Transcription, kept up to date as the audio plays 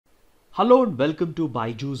Hello and welcome to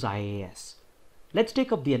BYJU'S IAS. Let's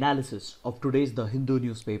take up the analysis of today's The Hindu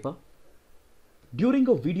newspaper. During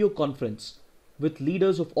a video conference with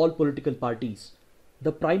leaders of all political parties,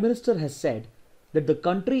 the Prime Minister has said that the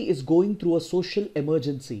country is going through a social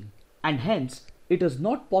emergency and hence it is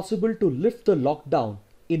not possible to lift the lockdown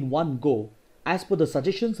in one go as per the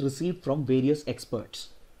suggestions received from various experts.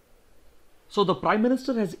 So the Prime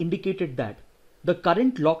Minister has indicated that the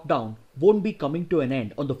current lockdown won't be coming to an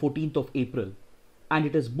end on the 14th of April and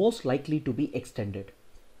it is most likely to be extended.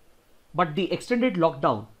 But the extended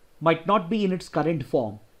lockdown might not be in its current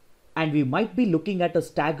form and we might be looking at a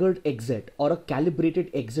staggered exit or a calibrated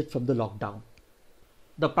exit from the lockdown.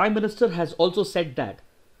 The Prime Minister has also said that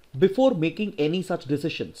before making any such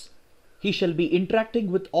decisions, he shall be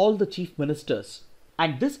interacting with all the chief ministers,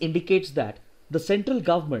 and this indicates that the central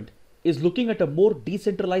government is looking at a more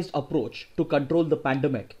decentralized approach to control the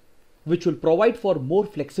pandemic, which will provide for more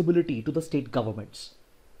flexibility to the state governments.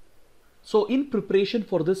 So in preparation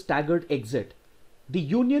for this staggered exit, the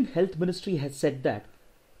Union Health Ministry has said that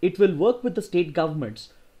it will work with the state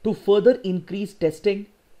governments to further increase testing,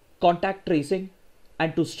 contact tracing,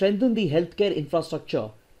 and to strengthen the healthcare infrastructure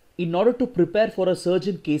in order to prepare for a surge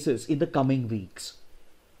in cases in the coming weeks.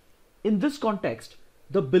 In this context,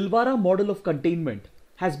 the Bhilwara model of containment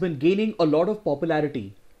has been gaining a lot of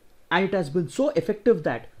popularity, and it has been so effective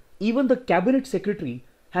that even the Cabinet Secretary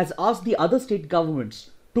has asked the other state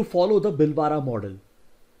governments to follow the Bhilwara model.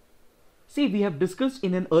 See, we have discussed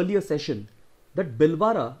in an earlier session that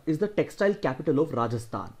Bhilwara is the textile capital of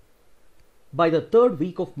Rajasthan. By the third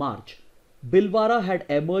week of March, Bhilwara had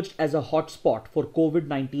emerged as a hotspot for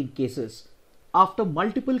COVID-19 cases after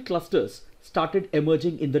multiple clusters started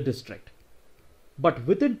emerging in the district. But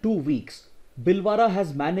within 2 weeks, Bhilwara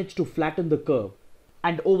has managed to flatten the curve,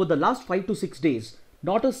 and over the last 5 to 6 days,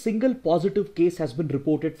 not a single positive case has been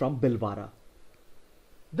reported from Bhilwara.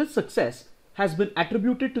 This success has been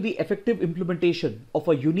attributed to the effective implementation of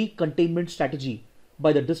a unique containment strategy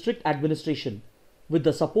by the district administration with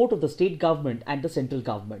the support of the state government and the central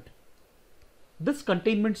government. This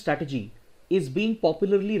containment strategy is being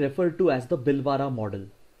popularly referred to as the Bhilwara model.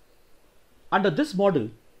 Under this model,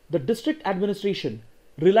 the district administration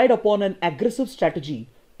relied upon an aggressive strategy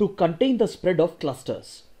to contain the spread of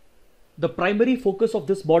clusters. The primary focus of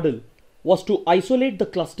this model was to isolate the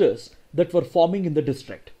clusters that were forming in the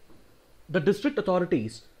district. The district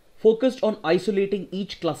authorities focused on isolating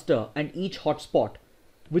each cluster and each hotspot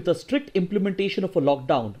with a strict implementation of a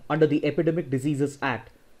lockdown under the Epidemic Diseases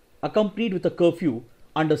Act, accompanied with a curfew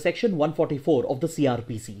under Section 144 of the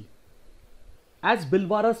CRPC. As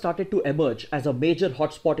Bhilwara started to emerge as a major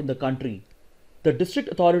hotspot in the country, the district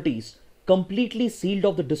authorities completely sealed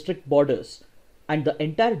off the district borders and the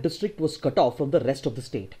entire district was cut off from the rest of the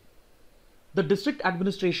state. The district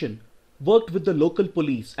administration worked with the local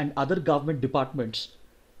police and other government departments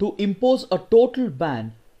to impose a total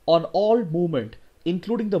ban on all movement,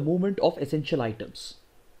 including the movement of essential items.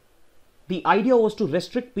 The idea was to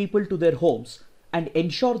restrict people to their homes and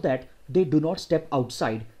ensure that they do not step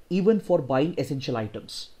outside even for buying essential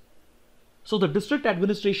items. So the district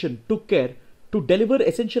administration took care to deliver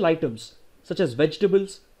essential items such as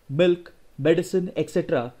vegetables, milk, medicine,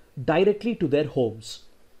 etc. directly to their homes.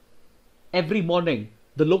 Every morning,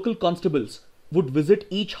 the local constables would visit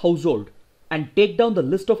each household and take down the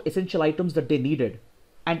list of essential items that they needed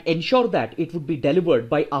and ensure that it would be delivered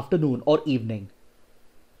by afternoon or evening.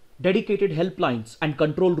 Dedicated helplines and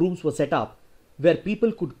control rooms were set up where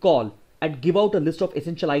people could call and give out a list of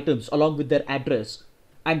essential items along with their address,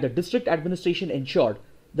 and the district administration ensured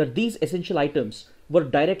that these essential items were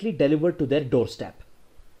directly delivered to their doorstep.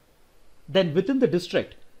 Then within the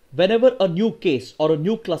district, whenever a new case or a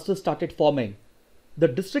new cluster started forming, the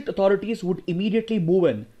district authorities would immediately move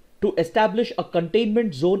in to establish a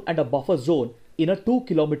containment zone and a buffer zone in a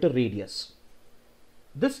 2-kilometer radius.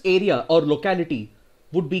 This area or locality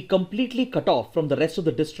would be completely cut off from the rest of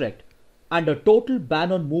the district and a total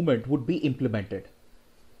ban on movement would be implemented.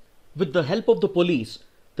 With the help of the police,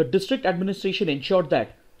 the district administration ensured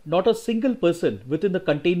that not a single person within the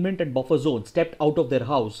containment and buffer zone stepped out of their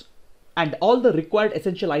house, and all the required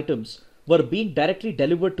essential items were being directly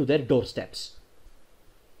delivered to their doorsteps.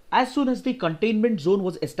 As soon as the containment zone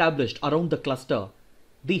was established around the cluster,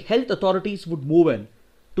 the health authorities would move in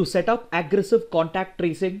to set up aggressive contact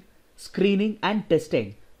tracing, screening and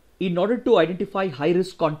testing in order to identify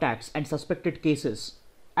high-risk contacts and suspected cases,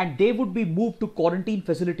 and they would be moved to quarantine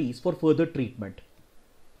facilities for further treatment.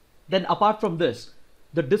 Then apart from this,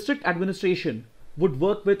 the district administration would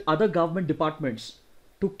work with other government departments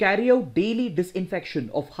to carry out daily disinfection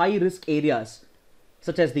of high-risk areas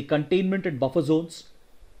such as the containment and buffer zones,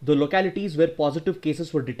 the localities where positive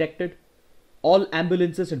cases were detected, all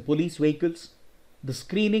ambulances and police vehicles, the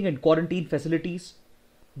screening and quarantine facilities,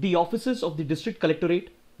 the offices of the district collectorate,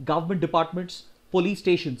 government departments, police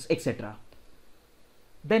stations, etc.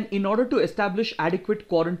 Then, in order to establish adequate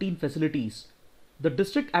quarantine facilities, the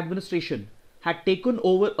district administration had taken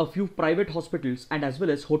over a few private hospitals and as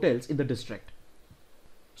well as hotels in the district.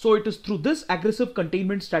 So it is through this aggressive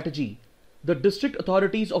containment strategy, the district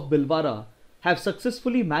authorities of Bhilwara have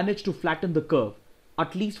successfully managed to flatten the curve,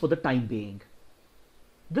 at least for the time being.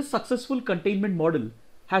 This successful containment model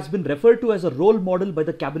has been referred to as a role model by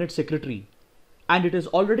the Cabinet Secretary, and it is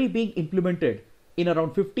already being implemented in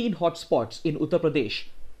around 15 hotspots in Uttar Pradesh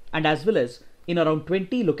and as well as in around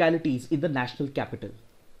 20 localities in the national capital.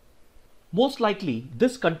 Most likely,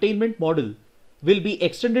 this containment model will be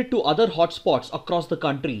extended to other hotspots across the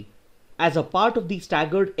country as a part of the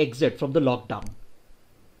staggered exit from the lockdown.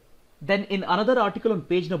 Then in another article on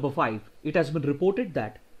page number 5, it has been reported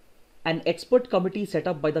that an expert committee set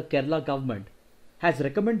up by the Kerala government has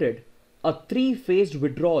recommended a 3-phased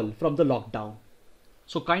withdrawal from the lockdown.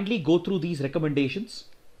 So kindly go through these recommendations.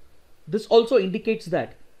 This also indicates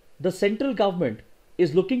that the central government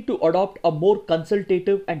is looking to adopt a more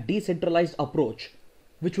consultative and decentralized approach,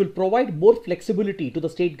 which will provide more flexibility to the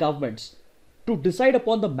state governments to decide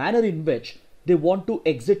upon the manner in which they want to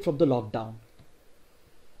exit from the lockdown.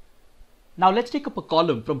 Now let's take up a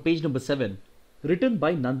column from page number 7, written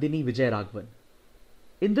by Nandini Vijayaraghavan.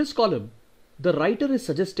 In this column, the writer is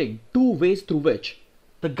suggesting 2 ways through which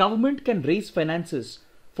the government can raise finances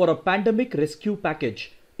for a pandemic rescue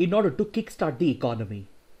package in order to kickstart the economy.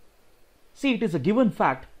 See, it is a given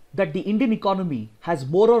fact that the Indian economy has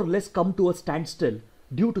more or less come to a standstill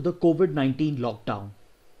due to the COVID-19 lockdown.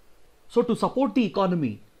 So to support the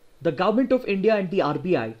economy, the Government of India and the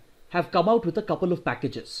RBI have come out with a couple of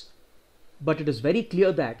packages. But it is very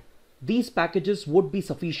clear that these packages would be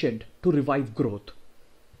sufficient to revive growth.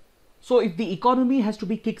 So if the economy has to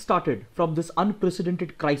be kick-started from this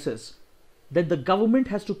unprecedented crisis, then the government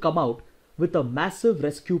has to come out with a massive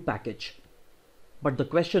rescue package. But the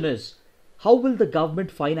question is, how will the government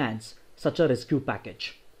finance such a rescue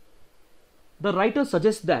package? The writer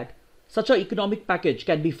suggests that such an economic package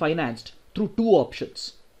can be financed through 2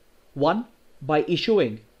 options. One, by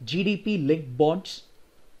issuing GDP-linked bonds,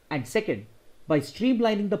 and second, by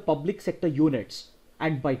streamlining the public sector units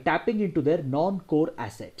and by tapping into their non-core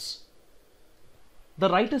assets. The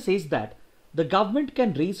writer says that the government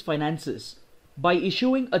can raise finances by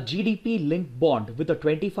issuing a GDP-linked bond with a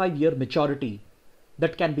 25-year maturity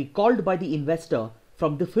that can be called by the investor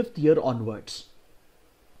from the 5th year onwards.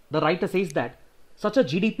 The writer says that such a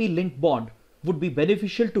GDP-linked bond would be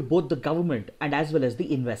beneficial to both the government and as well as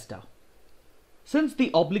the investor. Since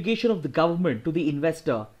the obligation of the government to the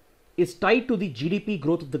investor is tied to the GDP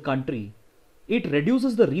growth of the country, it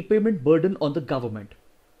reduces the repayment burden on the government.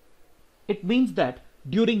 It means that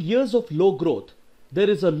during years of low growth, there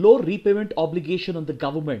is a low repayment obligation on the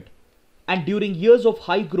government, and during years of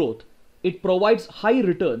high growth, it provides high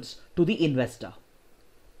returns to the investor.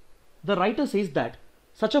 The writer says that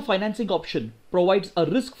such a financing option provides a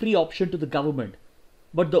risk-free option to the government,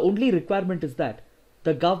 but the only requirement is that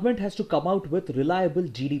the government has to come out with reliable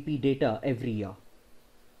GDP data every year.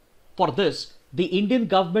 For this, the Indian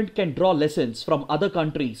government can draw lessons from other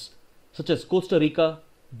countries such as Costa Rica,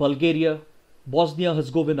 Bulgaria,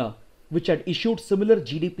 Bosnia-Herzegovina, which had issued similar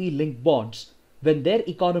GDP-linked bonds when their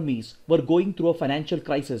economies were going through a financial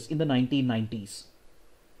crisis in the 1990s.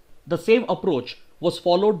 The same approach was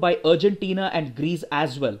followed by Argentina and Greece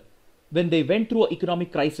as well when they went through an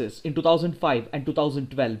economic crisis in 2005 and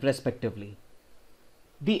 2012 respectively.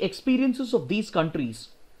 The experiences of these countries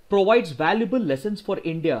provides valuable lessons for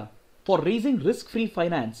India for raising risk-free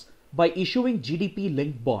finance by issuing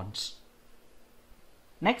GDP-linked bonds.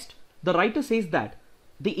 Next, the writer says that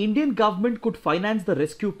the Indian government could finance the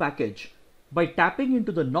rescue package by tapping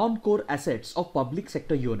into the non-core assets of public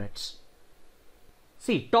sector units.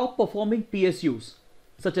 See, top performing PSUs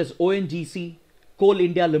such as ONGC, Coal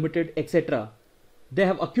India Limited, etc. They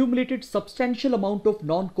have accumulated substantial amount of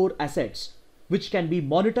non-core assets which can be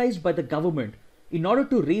monetized by the government in order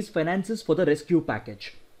to raise finances for the rescue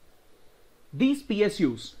package. These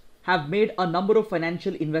PSUs have made a number of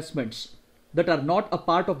financial investments that are not a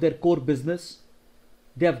part of their core business.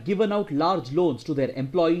 They have given out large loans to their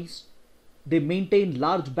employees. They maintain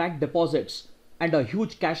large bank deposits and a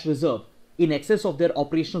huge cash reserve in excess of their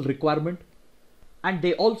operational requirement. And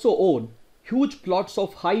they also own huge plots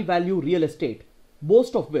of high value real estate,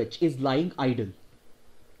 most of which is lying idle.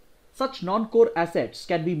 Such non-core assets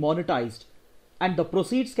can be monetized and the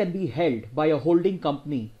proceeds can be held by a holding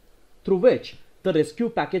company through which the rescue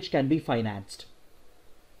package can be financed.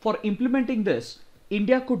 For implementing this,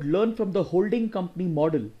 India could learn from the holding company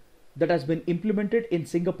model that has been implemented in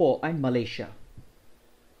Singapore and Malaysia.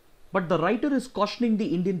 But the writer is cautioning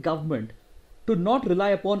the Indian government to not rely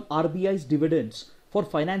upon RBI's dividends for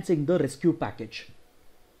financing the rescue package.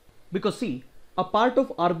 Because see, a part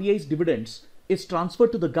of RBI's dividends is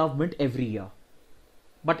transferred to the government every year.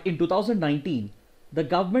 But in 2019, the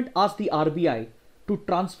government asked the RBI to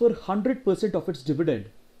transfer 100% of its dividend,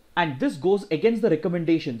 and this goes against the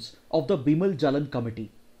recommendations of the Bimal Jalan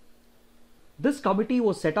Committee. This committee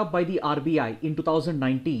was set up by the RBI in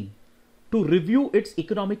 2019 to review its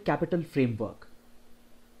economic capital framework.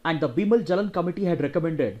 And the Bimal Jalan Committee had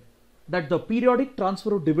recommended that the periodic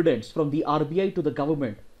transfer of dividends from the RBI to the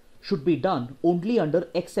government should be done only under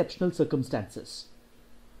exceptional circumstances.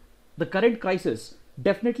 The current crisis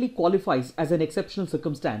definitely qualifies as an exceptional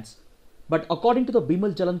circumstance, but according to the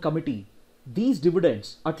Bimal Jalan Committee, these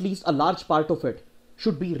dividends, at least a large part of it,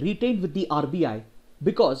 should be retained with the RBI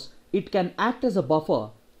because it can act as a buffer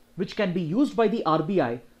which can be used by the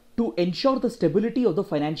RBI to ensure the stability of the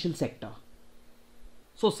financial sector.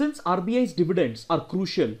 So since RBI's dividends are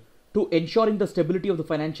crucial to ensuring the stability of the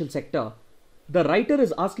financial sector, the writer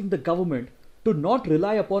is asking the government to not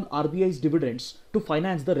rely upon RBI's dividends to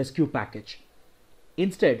finance the rescue package.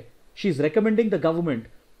 Instead, she is recommending the government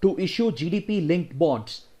to issue GDP-linked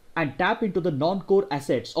bonds and tap into the non-core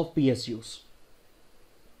assets of PSUs.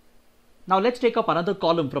 Now let's take up another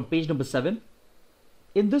column from page number 7.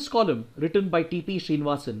 In this column, written by T.P.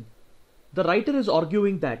 Srinivasan, the writer is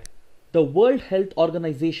arguing that the World Health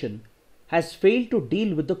Organization has failed to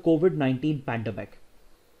deal with the COVID-19 pandemic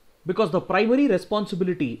because the primary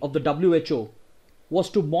responsibility of the WHO was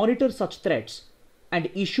to monitor such threats and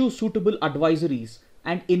issue suitable advisories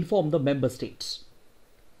and inform the member states.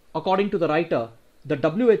 According to the writer, the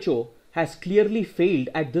WHO has clearly failed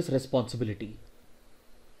at this responsibility.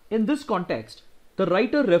 In this context, the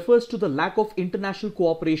writer refers to the lack of international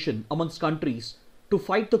cooperation amongst countries to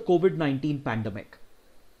fight the COVID-19 pandemic.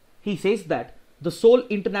 He says that the sole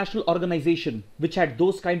international organization which had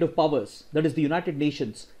those kind of powers, that is the United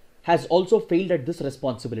Nations, has also failed at this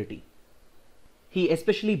responsibility. He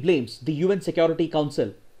especially blames the UN Security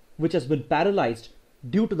Council, which has been paralyzed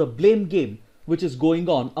due to the blame game which is going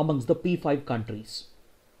on amongst the P5 countries.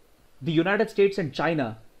 The United States and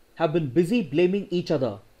China have been busy blaming each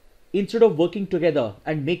other instead of working together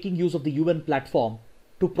and making use of the UN platform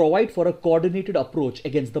to provide for a coordinated approach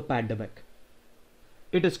against the pandemic.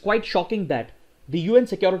 It is quite shocking that the UN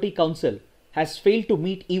Security Council has failed to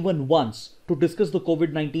meet even once to discuss the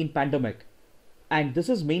COVID-19 pandemic, and this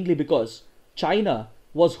is mainly because China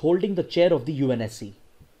was holding the chair of the UNSC.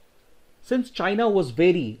 Since China was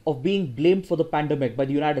wary of being blamed for the pandemic by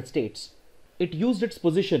the United States, it used its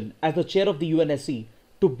position as the chair of the UNSC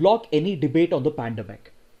to block any debate on the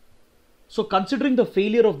pandemic. So considering the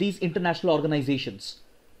failure of these international organizations,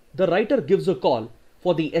 the writer gives a call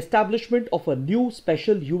for the establishment of a new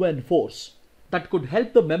special UN force that could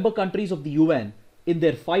help the member countries of the UN in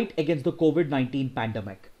their fight against the COVID-19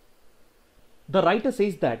 pandemic. The writer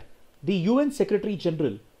says that the UN Secretary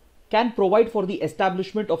General can provide for the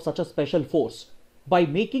establishment of such a special force by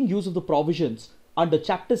making use of the provisions under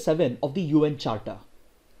Chapter 7 of the UN Charter.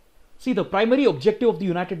 See, the primary objective of the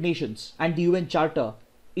United Nations and the UN Charter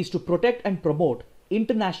is to protect and promote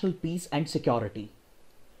international peace and security.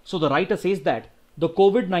 So the writer says that the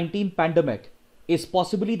COVID-19 pandemic is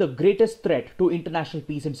possibly the greatest threat to international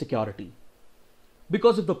peace and security.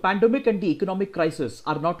 Because if the pandemic and the economic crisis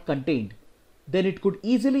are not contained, then it could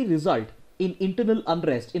easily result in internal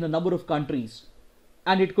unrest in a number of countries,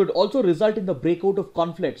 and it could also result in the breakout of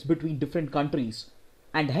conflicts between different countries,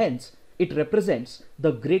 and hence it represents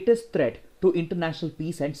the greatest threat to international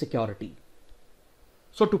peace and security.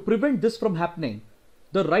 So to prevent this from happening,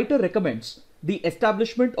 the writer recommends the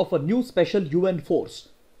establishment of a new special UN force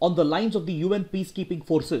on the lines of the UN peacekeeping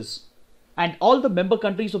forces, and all the member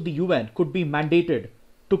countries of the UN could be mandated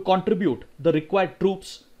to contribute the required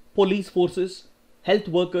troops, police forces, health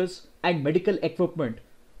workers and medical equipment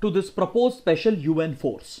to this proposed special UN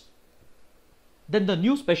force. Then the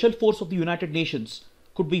new special force of the United Nations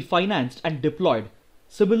could be financed and deployed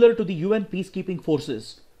similar to the UN peacekeeping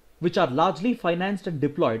forces, which are largely financed and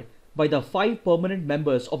deployed by the 5 permanent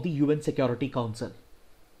members of the UN Security Council.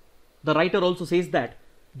 The writer also says that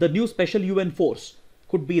the new special UN force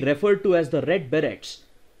could be referred to as the Red Berets,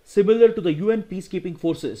 similar to the UN peacekeeping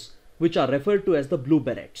forces, which are referred to as the Blue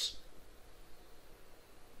Berets.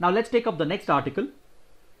 Now let's take up the next article.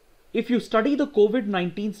 If you study the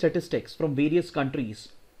COVID-19 statistics from various countries,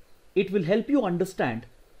 it will help you understand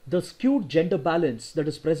the skewed gender balance that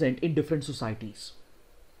is present in different societies.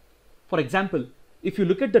 For example, if you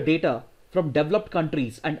look at the data from developed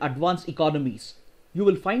countries and advanced economies, you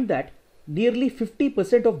will find that nearly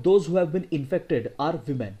 50% of those who have been infected are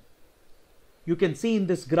women. You can see in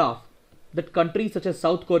this graph that countries such as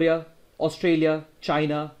South Korea, Australia,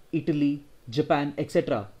 China, Italy, Japan,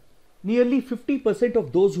 etc. nearly 50%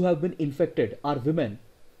 of those who have been infected are women,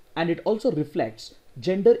 and it also reflects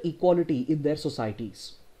gender equality in their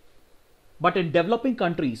societies. But in developing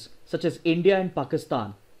countries such as India and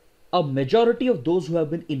Pakistan, a majority of those who have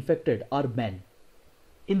been infected are men.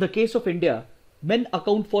 In the case of India, men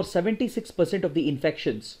account for 76% of the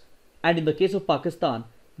infections, and in the case of Pakistan,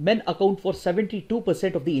 men account for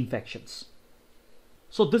 72% of the infections.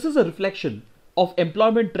 So this is a reflection of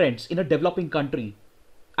employment trends in a developing country,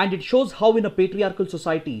 and it shows how in a patriarchal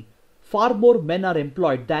society, far more men are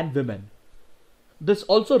employed than women. This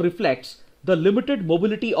also reflects the limited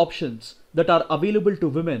mobility options that are available to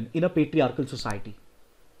women in a patriarchal society.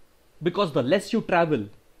 Because the less you travel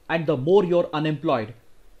and the more you're unemployed,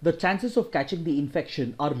 the chances of catching the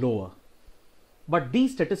infection are lower. But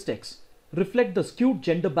these statistics reflect the skewed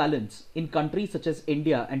gender balance in countries such as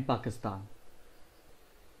India and Pakistan.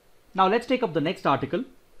 Now let's take up the next article.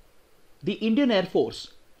 The Indian Air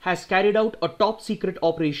Force has carried out a top secret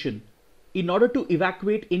operation in order to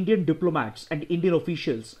evacuate Indian diplomats and Indian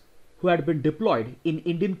officials who had been deployed in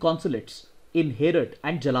Indian consulates in Herat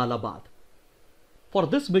and Jalalabad. For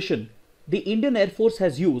this mission, the Indian Air Force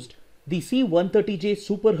has used the C-130J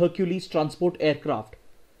Super Hercules transport aircraft,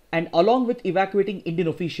 and along with evacuating Indian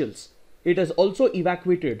officials, it has also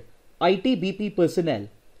evacuated ITBP personnel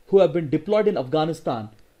who have been deployed in Afghanistan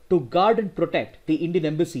to guard and protect the Indian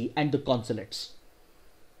embassy and the consulates.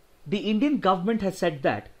 The Indian government has said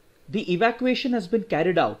that the evacuation has been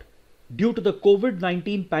carried out due to the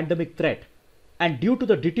COVID-19 pandemic threat and due to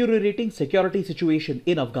the deteriorating security situation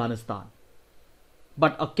in Afghanistan.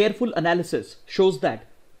 But a careful analysis shows that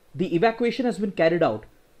the evacuation has been carried out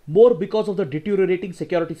more because of the deteriorating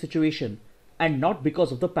security situation and not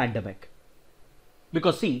because of the pandemic.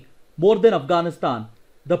 Because see, more than Afghanistan,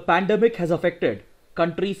 the pandemic has affected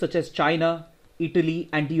countries such as China, Italy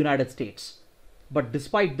and the United States. But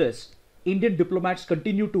despite this, Indian diplomats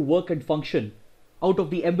continue to work and function out of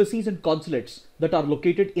the embassies and consulates that are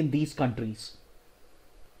located in these countries.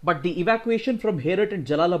 But the evacuation from Herat and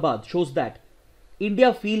Jalalabad shows that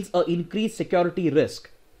India feels an increased security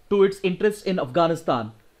risk to its interests in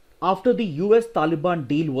Afghanistan after the US-Taliban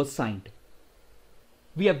deal was signed.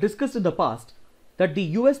 We have discussed in the past that the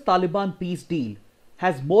US-Taliban peace deal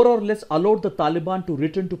has more or less allowed the Taliban to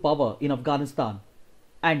return to power in Afghanistan,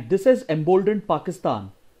 and this has emboldened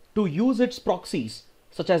Pakistan to use its proxies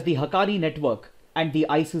such as the Haqqani network and the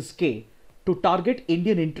ISIS-K to target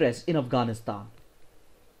Indian interests in Afghanistan.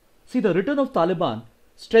 See, the return of Taliban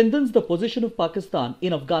strengthens the position of Pakistan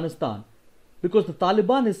in Afghanistan because the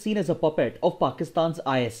Taliban is seen as a puppet of Pakistan's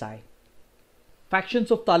ISI.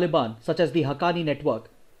 Factions of Taliban such as the Haqqani network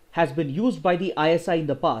has been used by the ISI in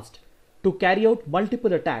the past to carry out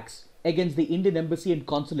multiple attacks against the Indian embassy and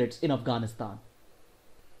consulates in Afghanistan.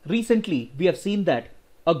 Recently, we have seen that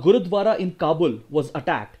a Gurudwara in Kabul was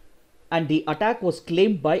attacked, and the attack was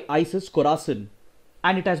claimed by ISIS Khorasan,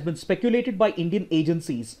 and it has been speculated by Indian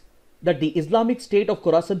agencies that the Islamic State of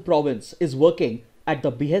Khorasan province is working at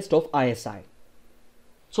the behest of ISI.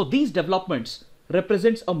 So these developments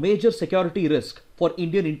represents a major security risk for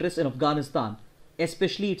Indian interests in Afghanistan,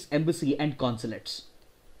 especially its embassy and consulates.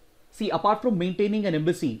 See, apart from maintaining an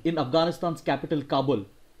embassy in Afghanistan's capital Kabul,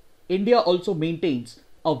 India also maintains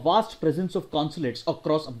a vast presence of consulates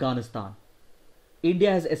across Afghanistan.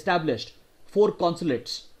 India has established 4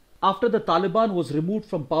 consulates after the Taliban was removed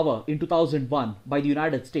from power in 2001 by the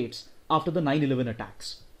United States after the 9/11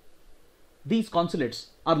 attacks. These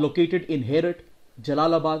consulates are located in Herat,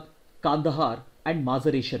 Jalalabad, Kandahar and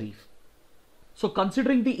Mazar-e-Sharif. So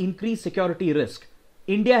considering the increased security risk,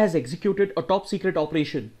 India has executed a top secret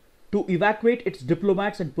operation to evacuate its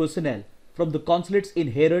diplomats and personnel from the consulates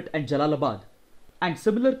in Herat and Jalalabad, and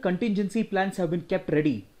similar contingency plans have been kept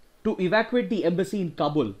ready to evacuate the embassy in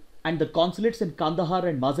Kabul and the consulates in Kandahar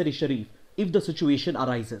and Mazar-e-Sharif if the situation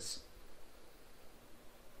arises.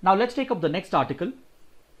 Now let's take up the next article.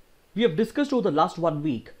 We have discussed over the last 1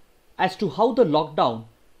 week as to how the lockdown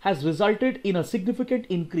has resulted in a significant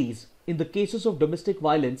increase in the cases of domestic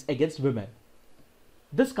violence against women.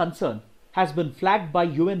 This concern has been flagged by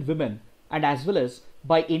UN Women and as well as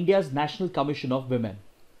by India's National Commission of Women.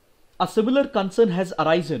 A similar concern has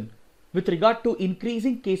arisen with regard to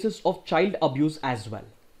increasing cases of child abuse as well.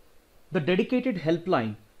 The dedicated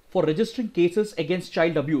helpline for registering cases against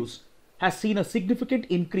child abuse has seen a significant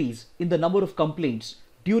increase in the number of complaints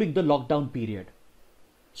during the lockdown period.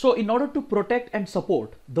 So in order to protect and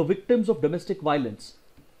support the victims of domestic violence,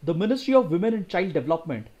 the Ministry of Women and Child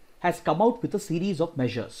Development has come out with a series of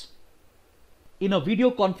measures. In a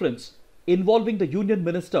video conference involving the Union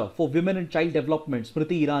Minister for Women and Child Development,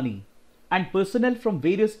 Smriti Irani, and personnel from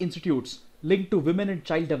various institutes linked to women and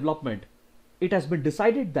child development, it has been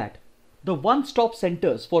decided that the one-stop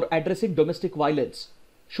centers for addressing domestic violence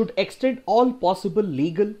should extend all possible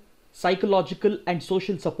legal, psychological and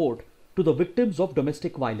social support to the victims of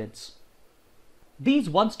domestic violence. These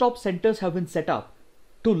one-stop centers have been set up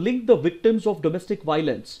to link the victims of domestic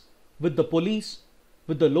violence with the police,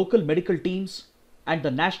 with the local medical teams and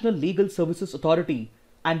the National Legal Services Authority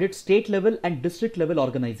and its state level and district level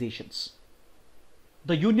organizations.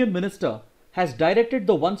 The Union Minister has directed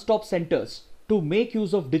the one-stop centers to make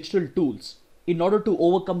use of digital tools in order to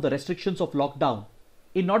overcome the restrictions of lockdown,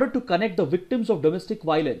 in order to connect the victims of domestic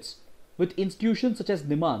violence with institutions such as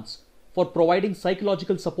NIMANS for providing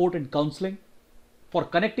psychological support and counseling, for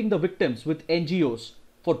connecting the victims with NGOs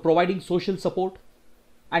for providing social support,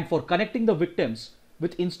 and for connecting the victims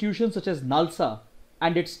with institutions such as NALSA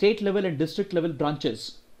and its state level and district level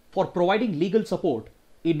branches for providing legal support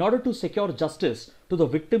in order to secure justice to the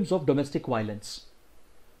victims of domestic violence.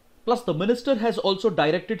 Plus, the minister has also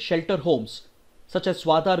directed shelter homes such as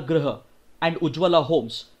Swadhar Griha and Ujjwala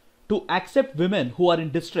homes to accept women who are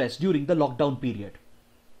in distress during the lockdown period.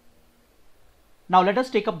 Now let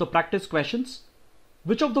us take up the practice questions.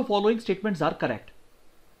 Which of the following statements are correct?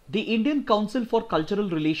 The Indian Council for Cultural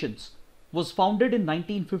Relations was founded in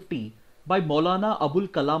 1950 by Maulana Abul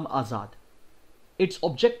Kalam Azad. Its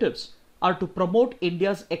objectives are to promote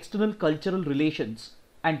India's external cultural relations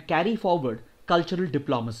and carry forward cultural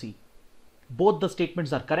diplomacy. Both the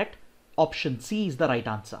statements are correct. Option C is the right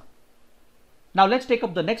answer. Now let's take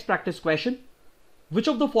up the next practice question. Which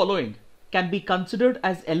of the following can be considered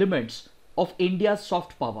as elements of India's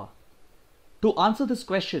soft power? To answer this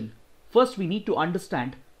question, first we need to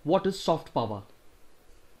understand what is soft power.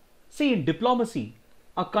 See, in diplomacy,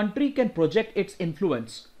 a country can project its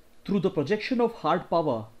influence through the projection of hard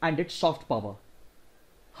power and its soft power.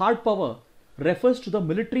 Hard power refers to the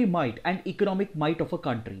military might and economic might of a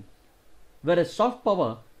country, whereas soft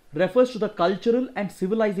power refers to the cultural and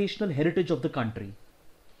civilizational heritage of the country.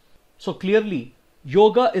 So clearly,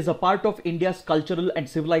 yoga is a part of India's cultural and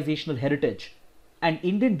civilizational heritage, and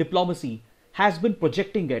Indian diplomacy has been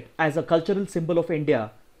projecting it as a cultural symbol of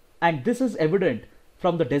India, and this is evident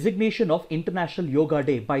from the designation of International Yoga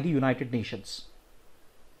Day by the United Nations.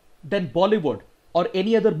 Then Bollywood or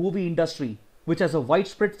any other movie industry which has a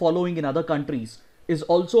widespread following in other countries is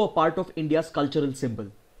also a part of India's cultural symbol.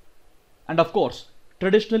 And of course,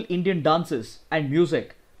 traditional Indian dances and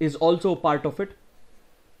music is also a part of it.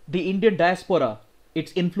 The Indian diaspora,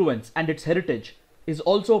 its influence and its heritage is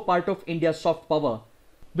also a part of India's soft power,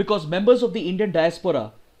 because members of the Indian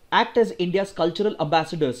diaspora act as India's cultural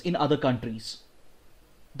ambassadors in other countries.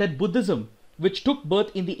 Then Buddhism, which took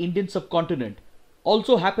birth in the Indian subcontinent,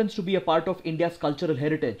 also happens to be a part of India's cultural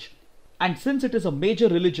heritage. And since it is a major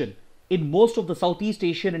religion in most of the Southeast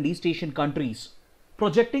Asian and East Asian countries,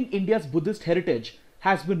 projecting India's Buddhist heritage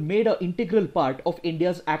has been made an integral part of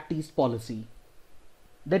India's Act East policy.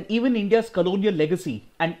 Then even India's colonial legacy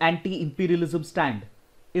and anti-imperialism stand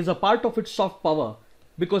is a part of its soft power,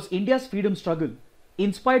 because India's freedom struggle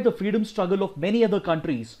inspired the freedom struggle of many other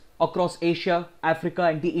countries across Asia, Africa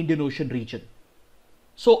and the Indian Ocean region.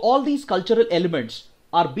 So all these cultural elements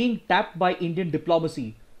are being tapped by Indian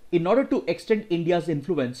diplomacy in order to extend India's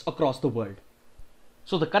influence across the world.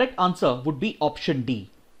 So the correct answer would be option D.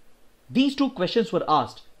 These two questions were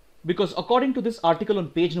asked because according to this article on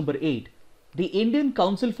page number 8, the Indian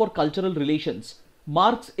Council for Cultural Relations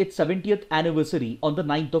marks its 70th anniversary on the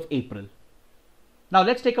 9th of April. Now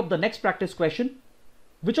let's take up the next practice question.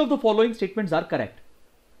 Which of the following statements are correct?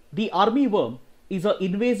 The armyworm is an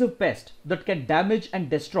invasive pest that can damage and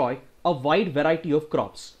destroy a wide variety of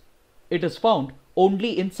crops. It is found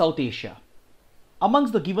only in South Asia.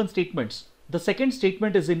 Amongst the given statements, the second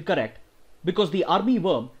statement is incorrect because the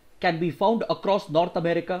armyworm can be found across North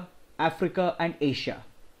America, Africa and Asia.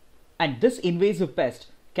 And this invasive pest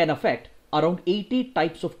can affect around 80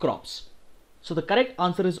 types of crops. So the correct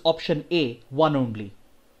answer is option A, one only.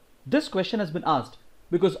 This question has been asked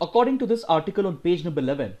because according to this article on page number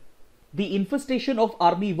 11, the infestation of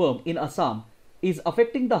armyworm in Assam is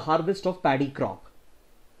affecting the harvest of paddy crop.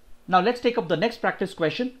 Now let's take up the next practice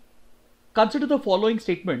question. Consider the following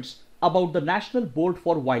statements about the National Board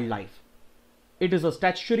for Wildlife. It is a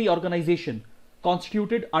statutory organization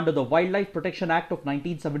constituted under the Wildlife Protection Act of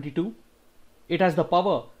 1972. It has the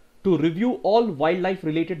power to review all wildlife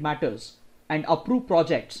related matters and approve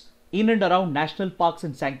projects in and around national parks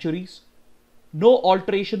and sanctuaries. No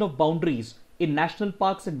alteration of boundaries in national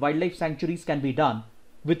parks and wildlife sanctuaries can be done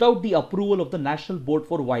without the approval of the National Board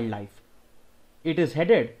for Wildlife. It is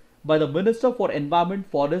headed by the Minister for Environment,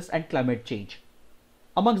 Forests and Climate Change.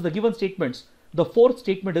 Amongst the given statements, the fourth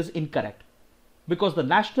statement is incorrect because the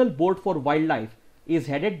National Board for Wildlife is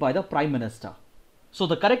headed by the Prime Minister. So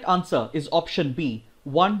the correct answer is option B,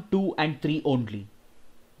 1, 2 and 3 only.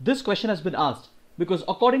 This question has been asked because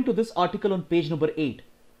according to this article on page number 8,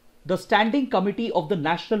 the Standing Committee of the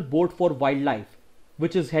National Board for Wildlife,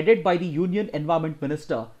 which is headed by the Union Environment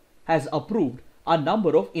Minister, has approved a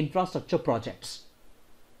number of infrastructure projects.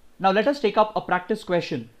 Now let us take up a practice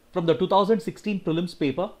question from the 2016 prelims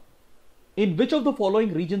paper. In which of the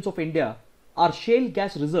following regions of India are shale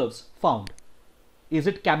gas reserves found? Is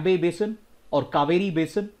it Cambay Basin or Kaveri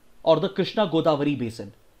Basin or the Krishna Godavari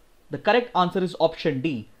Basin? The correct answer is option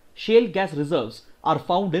D. Shale gas reserves are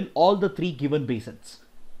found in all the three given basins.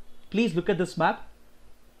 Please look at this map.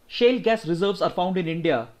 Shale gas reserves are found in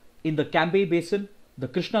India in the Cambay Basin, the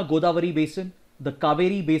Krishna Godavari Basin, the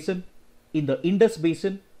Kaveri Basin, in the Indus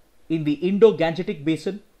Basin, in the Indo-Gangetic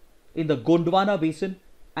Basin, in the Gondwana Basin,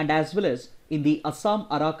 and as well as in the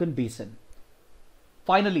Assam-Arakan Basin.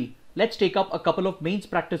 Finally, let's take up a couple of mains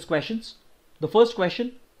practice questions. The first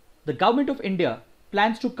question, the Government of India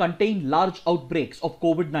plans to contain large outbreaks of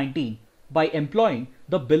COVID-19 by employing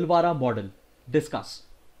the Bhilwara Model. Discuss.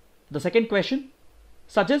 The second question,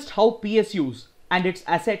 suggest how PSUs and its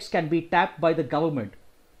assets can be tapped by the government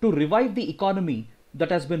to revive the economy that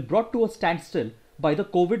has been brought to a standstill by the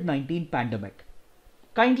COVID-19 pandemic.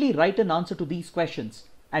 Kindly write an answer to these questions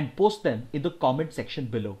and post them in the comment section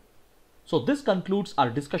below. So this concludes our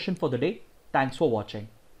discussion for the day. Thanks for watching.